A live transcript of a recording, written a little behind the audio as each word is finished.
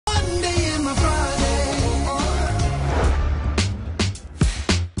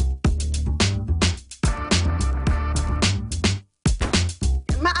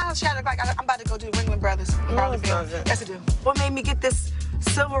brothers. No, it doesn't. Yes, it do. What made me get this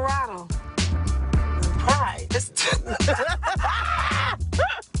Silverado? Pride. It's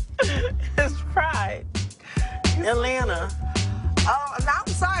It's pride. Atlanta. Oh, now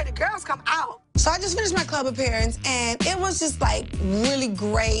I'm sorry, the girls come out. So I just finished my club appearance, and it was just, like, really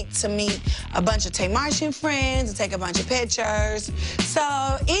great to meet a bunch of Tamartian friends and take a bunch of pictures. So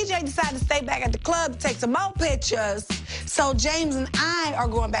EJ decided to stay back at the club to take some more pictures. So James and I are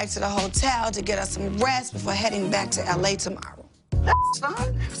going back to the hotel to get us some rest before heading back to LA tomorrow. That's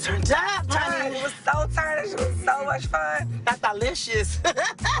fun. It was turned up, honey. It was so turnish. It was so much fun. That's delicious.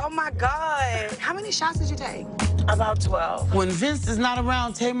 Oh, my God. How many shots did you take? About 12. When Vince is not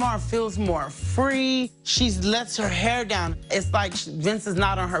around, Tamar feels more free. She lets her hair down. It's like Vince is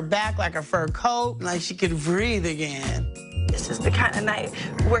not on her back like a fur coat, like she could breathe again. This is the kind of night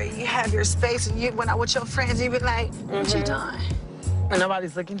where you have your space and you went out with your friends and you be like, what you doing? And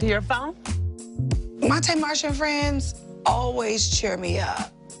nobody's looking to your phone? My Tamartian friends always cheer me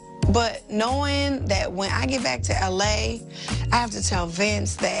up. But knowing that when I get back to LA, I have to tell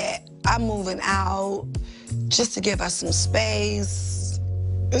Vince that I'm moving out just to give us some space.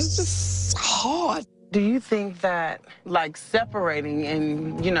 It's just hard. Do you think that, like, separating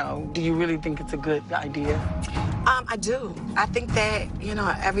and, you know, do you really think it's a good idea? I do. I think that, you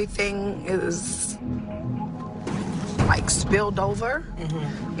know, everything is, like, spilled over,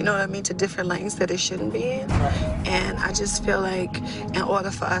 you know what I mean, to different lanes that it shouldn't be in. Right. And I just feel like in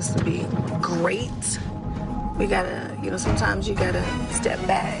order for us to be great, we gotta, you know, sometimes you gotta step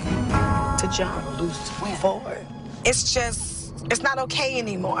back to jump forward. It's just, it's not okay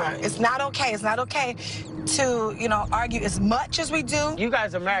anymore. Right. It's not okay. It's not okay to, you know, argue as much as we do. You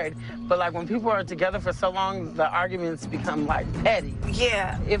guys are married, but, like, when people are together for so long, the arguments become, like, petty.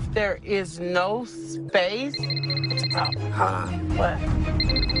 Yeah. If there is no space, it's a problem. Hold on. What?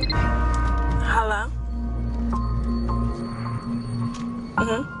 Hello?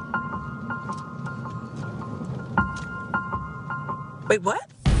 Wait, what?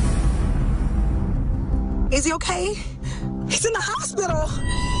 Is he okay? He's in the hospital.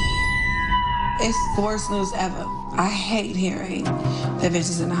 It's the worst news ever. I hate hearing that Vince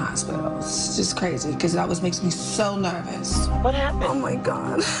is in the hospital. It's just crazy, because it always makes me so nervous. What happened? Oh, my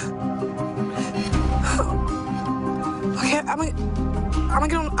God. Okay, I'm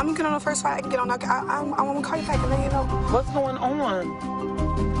gonna get on the first flight I can get on. I'm gonna call you back and let you know. What's going on?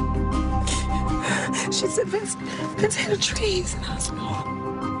 She said Vince hit a tree. He's in the hospital.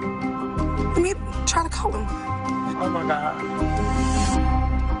 Let me try to call him. Oh, my God.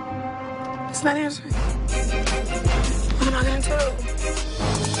 It's not answering. What am I gonna do?